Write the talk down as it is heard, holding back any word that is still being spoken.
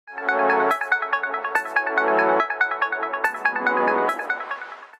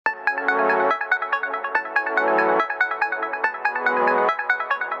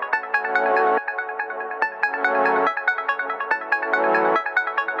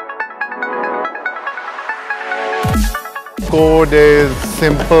code is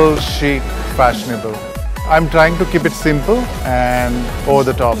simple, chic, fashionable. I'm trying to keep it simple and over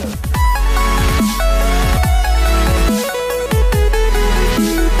the top.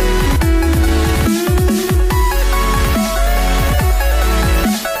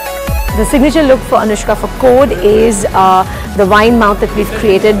 The signature look for Anushka for Code is the wine mouth that we've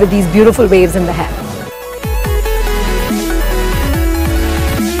created with these beautiful waves in the hair.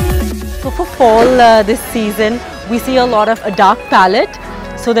 So for fall this season, we see a lot of a dark palette.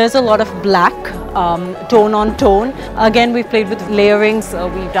 So there's a lot of black, tone on tone. Again, we've played with layerings.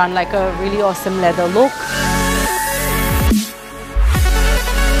 We've done like a really awesome leather look.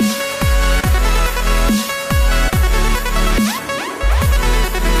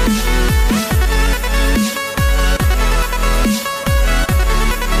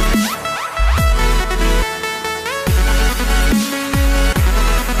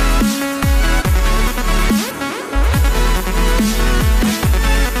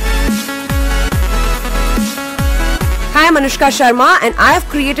 Hi, I'm Anushka Sharma and I have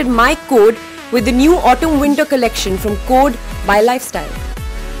created my code with the new autumn-winter collection from Code by Lifestyle.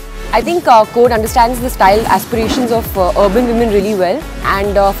 I think Code understands the style aspirations of urban women really well,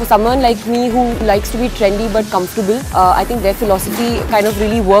 and for someone like me who likes to be trendy but comfortable, I think their philosophy kind of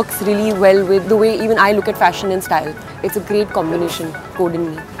really works really well with the way even I look at fashion and style. It's a great combination, Code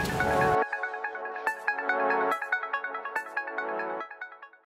and me.